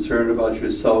you're concerned about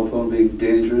your cell phone being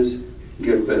dangerous,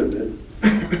 get rid of it.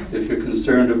 If you're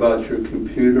concerned about your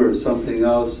computer or something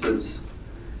else that's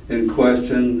in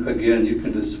question, again, you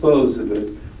can dispose of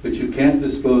it, but you can't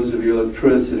dispose of your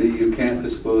electricity, you can't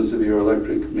dispose of your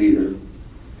electric meter.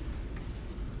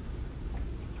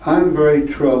 I'm very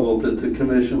troubled that the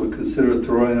Commission would consider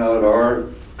throwing out our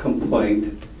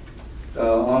complaint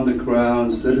on the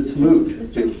grounds that it's moot.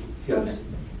 Yes.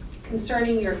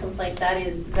 Concerning your complaint, that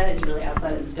is really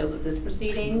outside of the scope of this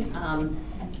proceeding.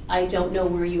 I don't know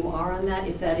where you are on that,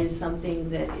 if that is something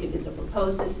that, if it's a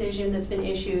proposed decision that's been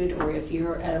issued, or if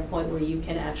you're at a point where you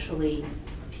can actually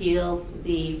appeal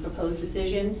the proposed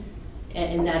decision,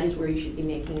 and that is where you should be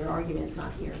making your arguments,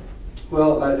 not here.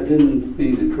 Well, I didn't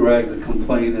mean to drag the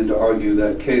complaint and to argue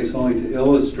that case, only to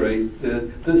illustrate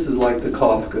that this is like the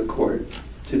Kafka court.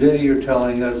 Today you're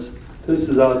telling us this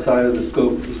is outside of the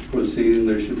scope of this proceeding.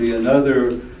 There should be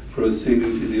another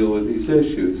proceeding to deal with these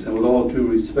issues. And with all due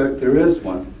respect, there is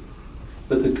one.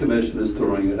 But the Commission is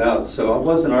throwing it out. So I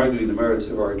wasn't arguing the merits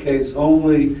of our case,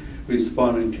 only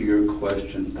responding to your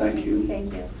question. Thank you.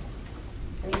 Thank you.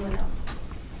 Anyone else?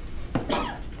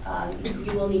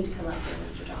 You will need to come up here,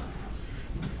 Mr. Johnson.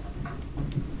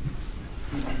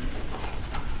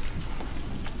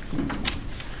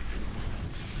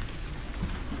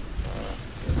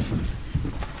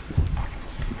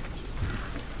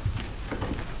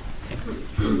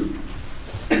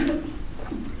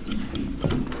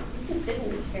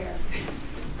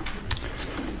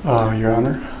 Your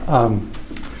Honor,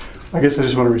 I guess I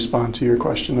just want to respond to your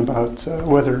question about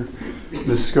whether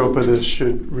the scope of this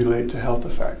should relate to health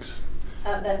effects.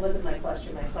 That wasn't my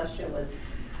question. My question was,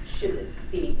 should it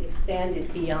be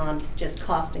expanded beyond just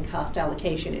cost and cost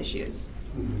allocation issues?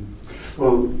 Mm-hmm.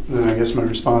 Well, then I guess my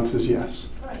response is yes.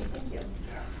 All right, thank you.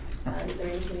 Is there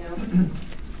anything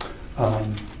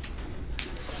else?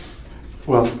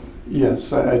 Well,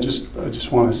 yes, I just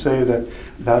want to say that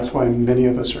that's why many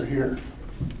of us are here.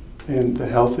 And the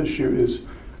health issue is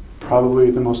probably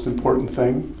the most important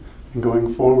thing. And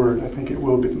going forward, I think it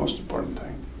will be the most important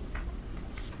thing.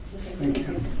 Okay, thank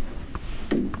you.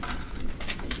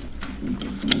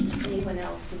 Anyone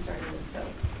else concerning the scope?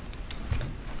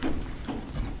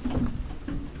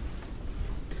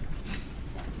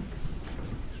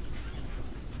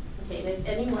 Okay, and if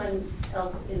anyone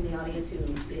else in the audience who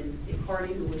is a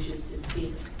party who wishes to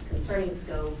speak concerning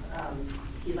scope,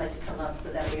 if you'd like to come up so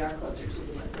that we are closer to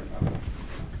the microphone.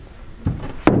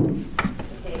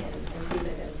 Okay, and please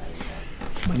identify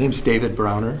yourself. My name's David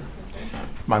Browner.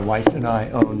 My wife and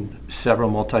I own several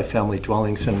multifamily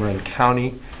dwellings in Marin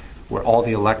County where all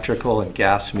the electrical and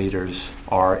gas meters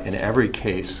are, in every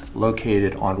case,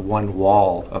 located on one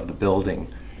wall of the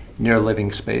building near living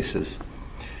spaces.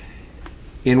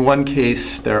 In one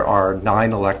case, there are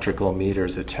 9 electrical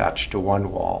meters attached to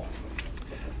one wall.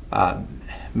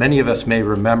 Many of us may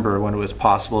remember when it was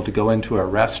possible to go into a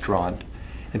restaurant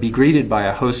and be greeted by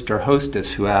a host or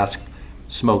hostess who asked,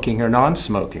 smoking or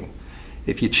non-smoking?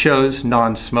 If you chose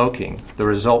non-smoking, the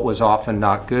result was often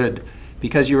not good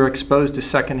because you were exposed to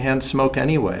secondhand smoke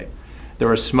anyway. There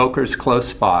were smokers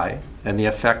close by, and the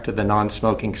effect of the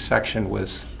non-smoking section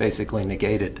was basically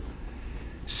negated.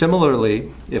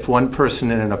 Similarly, if one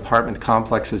person in an apartment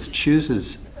complex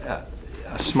chooses a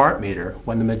smart meter,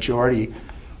 when the majority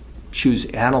choose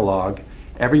analog,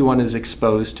 everyone is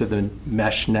exposed to the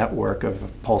mesh network of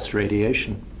pulsed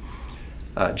radiation,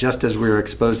 just as we are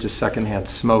exposed to secondhand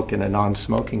smoke in a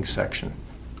non-smoking section.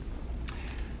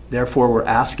 Therefore, we're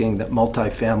asking that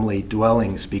multifamily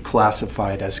dwellings be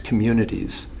classified as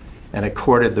communities and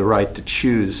accorded the right to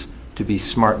choose to be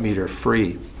smart meter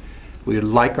free. We would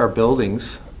like our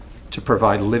buildings to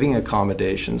provide living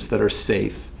accommodations that are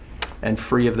safe and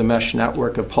free of the mesh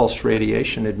network of pulsed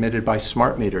radiation emitted by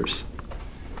smart meters.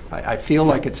 I feel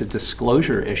like it's a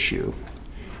disclosure issue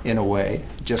in a way,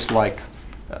 just like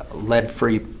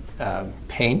lead-free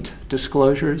paint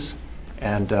disclosures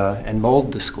and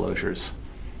mold disclosures.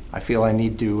 I feel I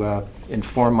need to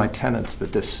inform my tenants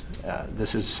that this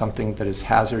is something that is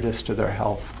hazardous to their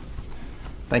health.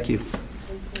 Thank you.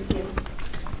 Thank you.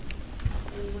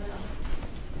 Anyone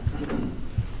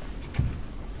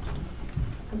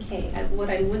else? Okay, what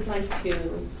I would like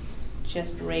to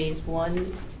just raise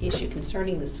one issue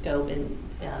concerning the scope, and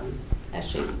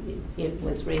actually it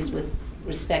was raised with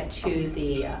respect to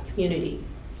the community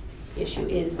issue,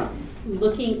 is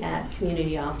looking at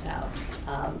community opt-out.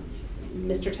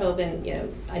 Mr.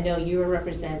 Tobin, I know you are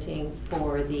representing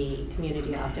for the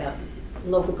community opt-out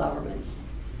local governments.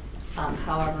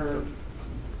 However,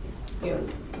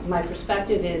 my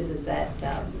perspective is that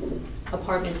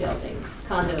apartment buildings,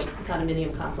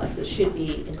 condominium complexes should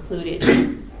be included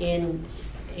in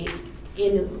a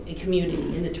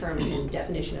community, in the term and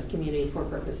definition of community for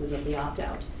purposes of the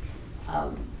opt-out.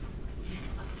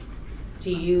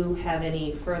 Do you have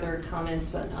any further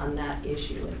comments on that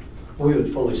issue? We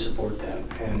would fully support that,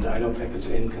 and I don't think it's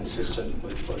inconsistent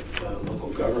with what local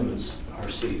governments are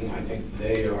seeking. I think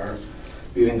they are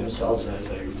viewing themselves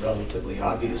as a relatively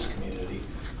obvious community,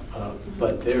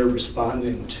 but they're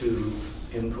responding to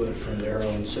input from their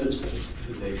own citizens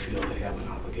who they feel they have an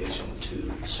obligation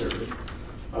to serve,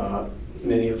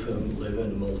 many of whom live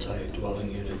in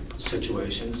multi-dwelling unit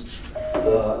situations.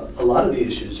 A lot of the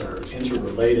issues are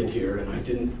interrelated here, and I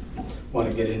didn't want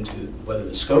to get into whether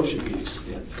the scope should be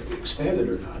expanded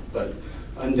or not, but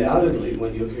undoubtedly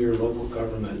when you hear local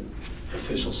government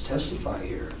officials testify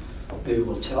here, they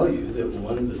will tell you that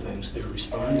one of the things they're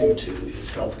responding to is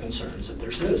health concerns of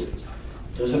their citizens.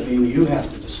 Doesn't mean you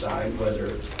have to decide whether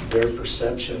their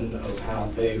perception of how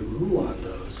they rule on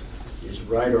those is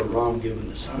right or wrong given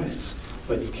the science,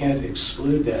 but you can't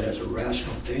exclude that as a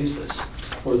rational basis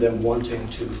for them wanting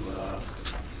to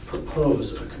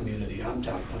propose a community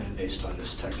opt-out plan based on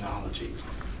this technology.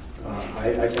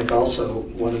 I think also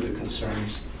one of the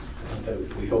concerns that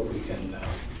we hope we can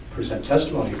present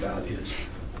testimony about is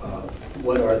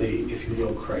what are the, if you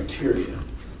will, criteria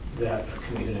that a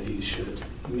community should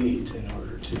meet in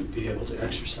order to be able to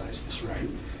exercise this right.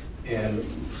 And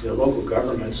the local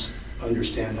governments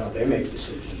understand how they make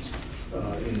decisions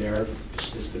in their,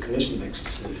 just as the commission makes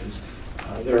decisions.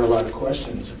 There are a lot of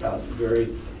questions about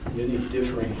very many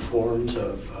differing forms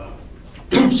of,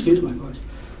 excuse my voice,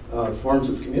 forms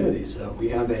of communities. We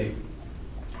have a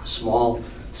small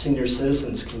senior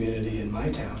citizens community in my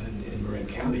town in Marin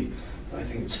County. I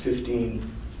think it's 15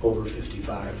 over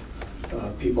 55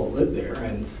 people live there,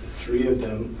 and 3 of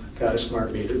them got a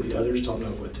smart meter. The others don't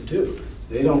know what to do.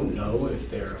 They don't know if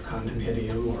they're a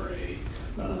condominium or a,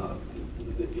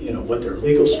 what their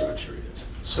legal structure is.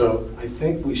 So I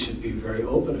think we should be very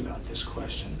open about this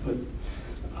question, but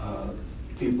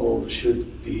people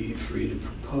should be free to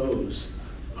propose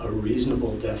a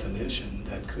reasonable definition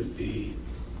that could be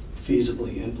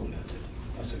feasibly implemented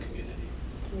as a community.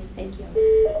 Thank you.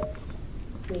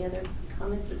 Any other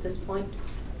comments at this point?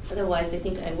 Otherwise, I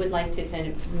think I would like to kind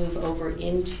of move over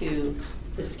into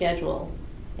the schedule,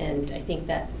 and I think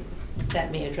that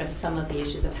may address some of the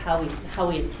issues of how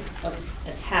we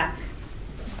attack,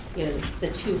 you know, the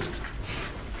two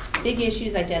big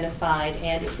issues identified,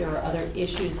 and if there are other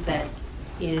issues that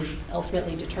is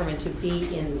ultimately determined to be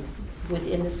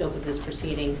within the scope of this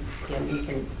proceeding, you know, we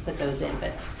can put those in.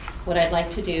 But what I'd like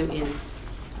to do is,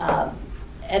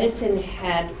 Edison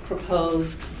had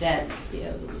proposed that, you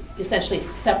know, essentially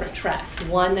separate tracks.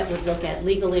 One that would look at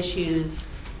legal issues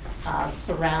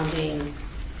surrounding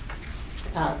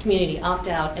community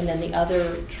opt-out, and then the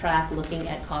other track looking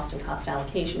at cost and cost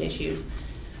allocation issues.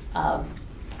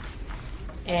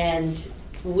 And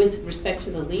with respect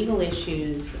to the legal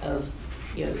issues of,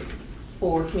 you know,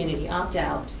 for community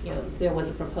opt-out, you know, there was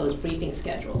a proposed briefing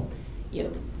schedule. You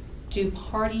know, do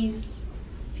parties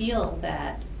feel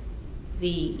that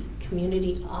the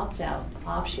community opt-out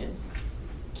option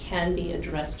can be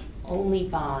addressed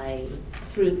only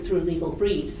through legal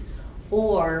briefs,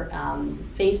 or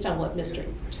based on what Mr.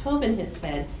 Tobin has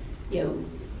said, you know,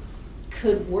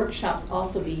 could workshops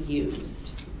also be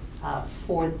used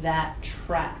for that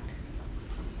track?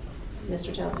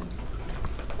 Mr. Tobin?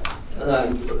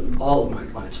 All of my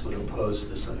clients would oppose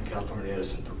the Southern California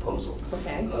Edison proposal.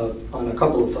 Okay. On a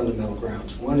couple of fundamental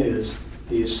grounds. One is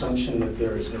the assumption that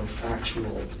there is no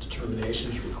factual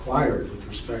determinations required with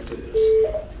respect to this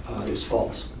is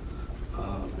false.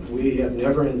 We have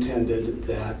never intended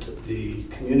that the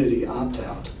community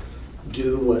opt-out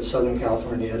do what Southern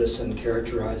California Edison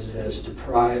characterizes as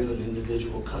deprive an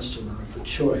individual customer of a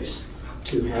choice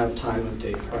to have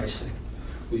time-of-day pricing.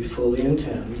 We fully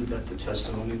intend that the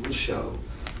testimony will show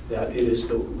that it is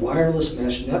the wireless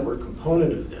mesh network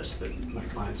component of this that my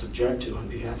clients object to on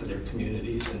behalf of their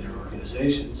communities and their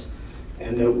organizations,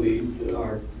 and that we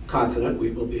are confident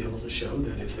we will be able to show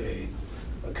that if a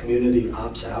community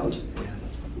opts out and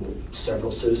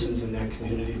several citizens in that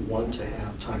community want to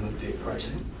have time-of-day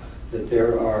pricing, that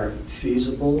there are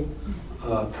feasible,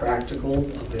 practical,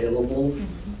 available,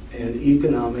 and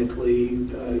economically,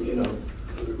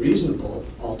 reasonable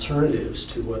alternatives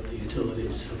to what the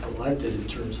utilities have elected in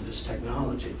terms of this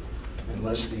technology.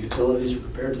 Unless the utilities are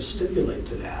prepared to stipulate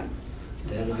to that,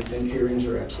 then I think hearings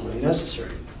are absolutely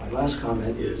necessary. My last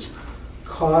comment is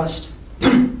cost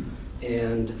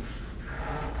and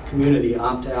community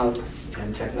opt-out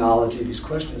and technology. These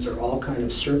questions are all kind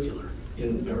of circular,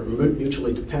 or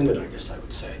mutually dependent, I guess I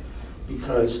would say.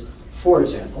 Because, for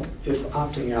example, if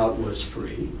opting out was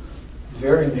free,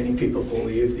 very many people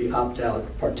believe the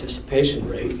opt-out participation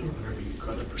rate, or whatever you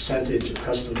call the percentage of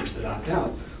customers that opt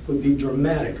out, would be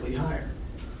dramatically higher.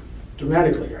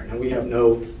 Dramatically higher. Now, we have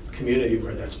no community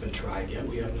where that's been tried yet.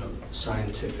 We have no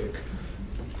scientific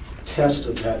test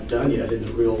of that done yet in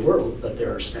the real world, but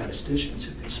there are statisticians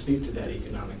who can speak to that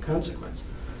economic consequence.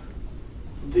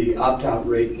 The opt-out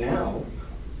rate now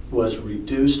was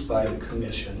reduced by the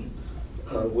Commission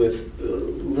with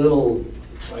little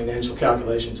financial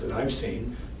calculations that I've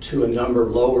seen to a number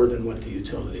lower than what the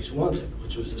utilities wanted,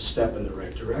 which was a step in the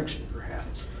right direction,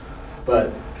 perhaps.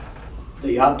 But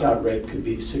the opt-out rate could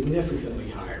be significantly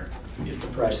higher if the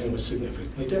pricing was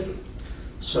significantly different.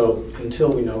 So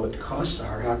until we know what the costs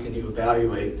are, how can you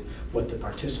evaluate what the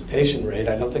participation rate,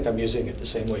 I don't think I'm using it the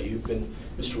same way you've been,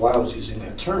 Mr. Weil was using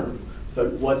that term,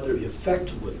 but what the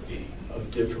effect would be of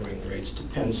differing rates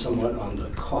depends somewhat on the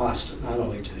cost, not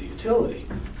only to the utility,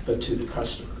 but to the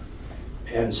customer.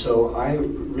 And so I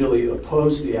really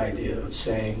oppose the idea of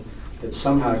saying that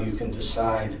somehow you can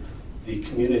decide the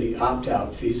community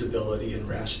opt-out feasibility and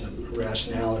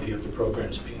rationality of the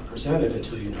programs being presented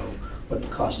until you know what the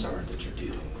costs are that you're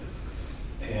dealing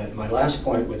with. And my last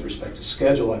point with respect to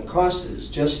schedule and cost is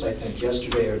just, I think,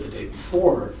 yesterday or the day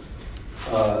before,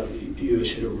 you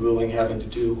issued a ruling having to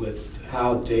do with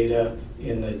how data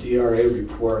in the DRA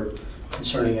report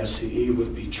concerning SCE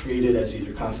would be treated as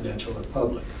either confidential or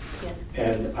public. Yes.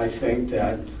 And I think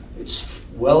that it's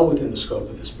well within the scope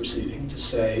of this proceeding to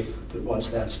say that once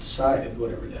that's decided,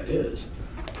 whatever that is,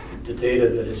 the data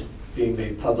that is being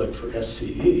made public for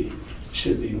SCE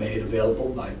should be made available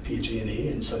by PG&E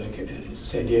and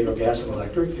San Diego Gas and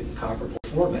Electric in comparable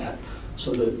format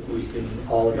so that we can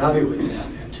all evaluate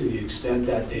that. And to the extent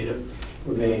that data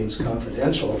remains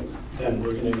confidential, then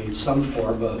we're going to need some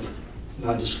form of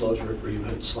non-disclosure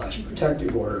agreement /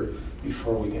 protective order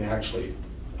before we can actually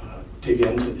dig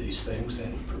into these things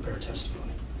and prepare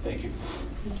testimony. Thank you.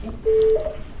 Thank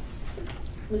you.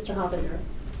 Mr. Hollander.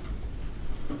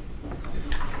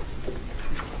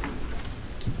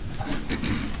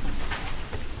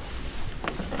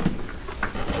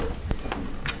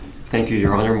 Thank you,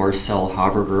 Your Honor. Marcel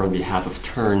Haverger on behalf of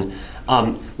TURN.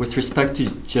 With respect to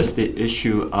just the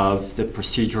issue of the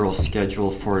procedural schedule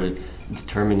for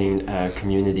determining a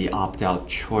community opt-out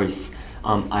choice,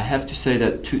 I have to say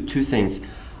that two things.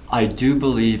 I do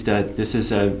believe that this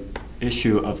is an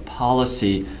issue of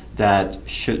policy that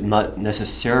should not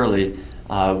necessarily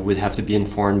would have to be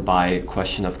informed by a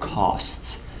question of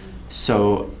costs.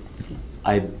 So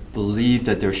I believe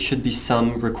that there should be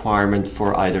some requirement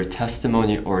for either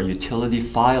testimony or utility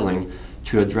filing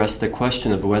to address the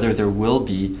question of whether there will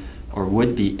be or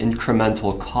would be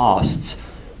incremental costs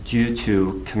due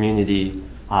to community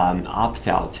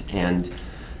opt-out. And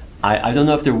I don't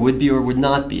know if there would be or would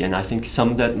not be, and I think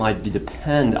some of that might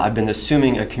depend. I've been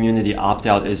assuming a community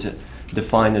opt-out is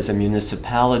defined as a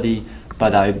municipality,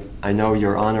 but I know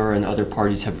Your Honor and other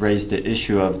parties have raised the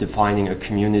issue of defining a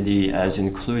community as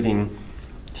including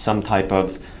some type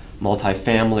of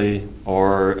multifamily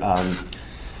or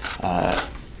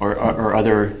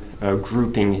other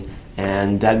grouping,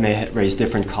 and that may raise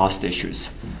different cost issues.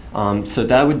 So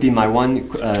that would be my one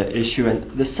issue.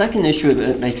 And the second issue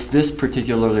that makes this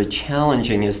particularly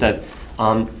challenging is that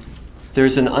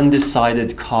there's an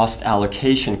undecided cost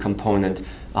allocation component,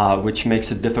 which makes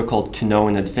it difficult to know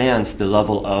in advance the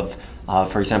level of,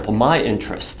 for example, my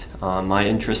interest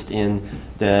in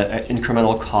the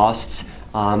incremental costs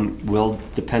will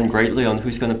depend greatly on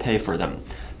who's going to pay for them.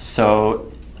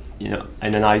 So, in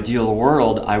an ideal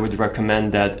world, I would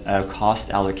recommend that cost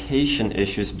allocation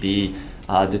issues be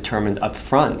determined up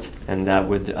front, and that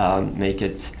would make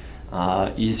it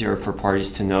easier for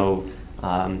parties to know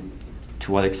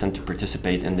to what extent to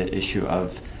participate in the issue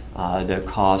of the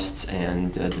costs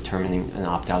and determining an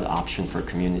opt-out option for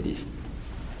communities.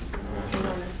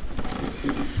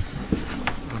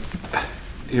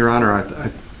 Your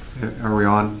Honor, are we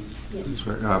on? Yes.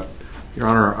 Your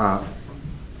Honor,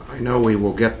 I know we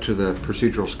will get to the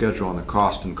procedural schedule on the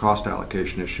cost and cost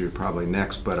allocation issue probably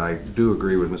next, but I do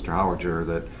agree with Mr. Howiger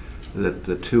that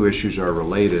the two issues are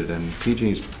related, and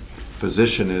PG&E's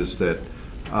position is that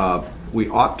we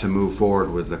ought to move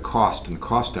forward with the cost and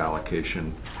cost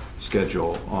allocation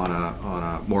schedule on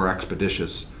a more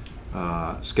expeditious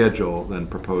schedule than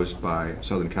proposed by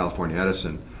Southern California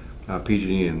Edison.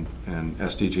 PG&E and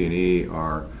SDG&E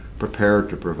are prepared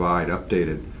to provide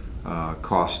updated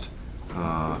cost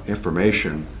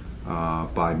information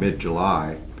by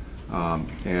mid-July.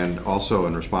 And also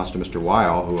in response to Mr.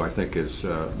 Weil, who I think has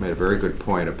made a very good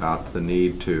point about the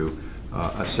need to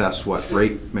assess what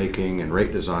rate making and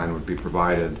rate design would be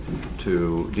provided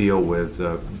to deal with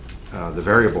the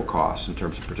variable costs in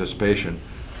terms of participation.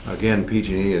 Again,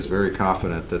 PG&E is very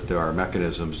confident that there are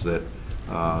mechanisms that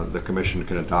the Commission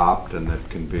can adopt and that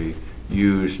can be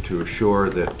used to assure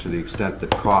that to the extent that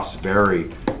costs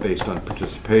vary based on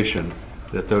participation,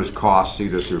 that those costs,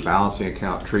 either through balancing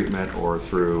account treatment or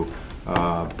through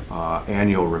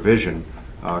annual revision,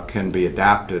 can be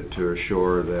adapted to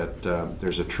assure that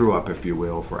there's a true-up, if you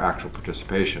will, for actual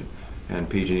participation. And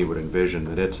PG&E would envision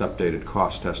that its updated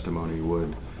cost testimony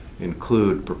would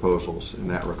include proposals in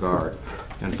that regard.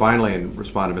 And finally, in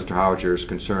response to Mr. Howiger's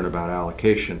concern about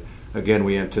allocation, again,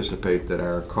 we anticipate that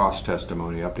our cost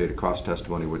testimony, updated cost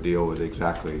testimony, would deal with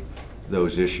exactly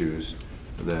those issues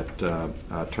that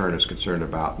TURN is concerned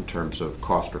about in terms of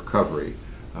cost recovery,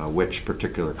 which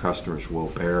particular customers will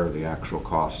bear the actual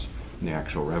costs and the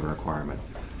actual revenue requirement.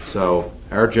 So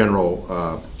our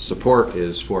general support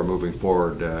is for moving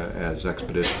forward as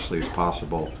expeditiously as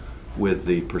possible with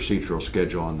the procedural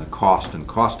schedule on the cost and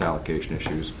cost allocation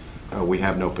issues. We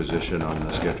have no position on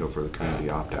the schedule for the community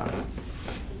opt-out.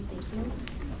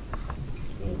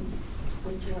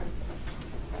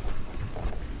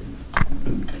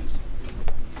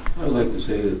 I would like to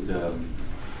say that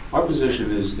our position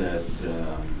is that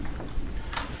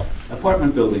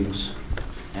apartment buildings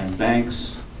and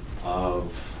banks of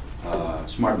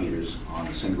smart meters on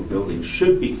a single building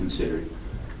should be considered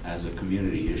as a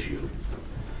community issue.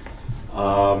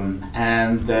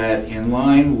 And that in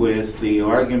line with the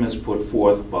arguments put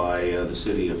forth by the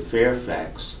city of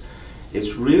Fairfax,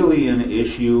 it's really an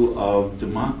issue of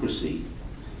democracy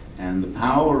and the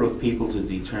power of people to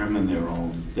determine their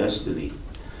own destiny.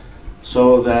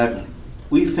 So that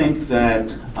we think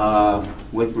that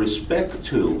with respect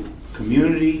to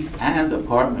community and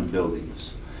apartment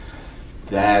buildings,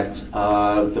 that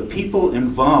the people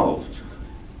involved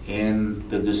in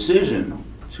the decision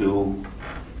to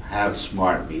have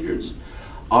smart meters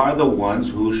are the ones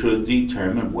who should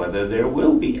determine whether there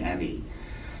will be any.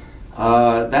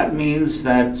 That means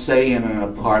that, say, in an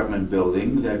apartment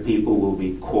building, that people will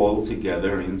be called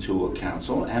together into a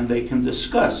council and they can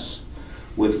discuss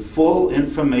with full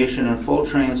information and full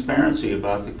transparency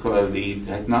about the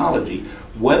technology,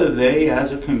 whether they,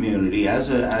 as a community, as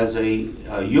a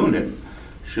unit,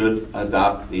 should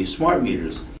adopt these smart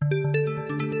meters.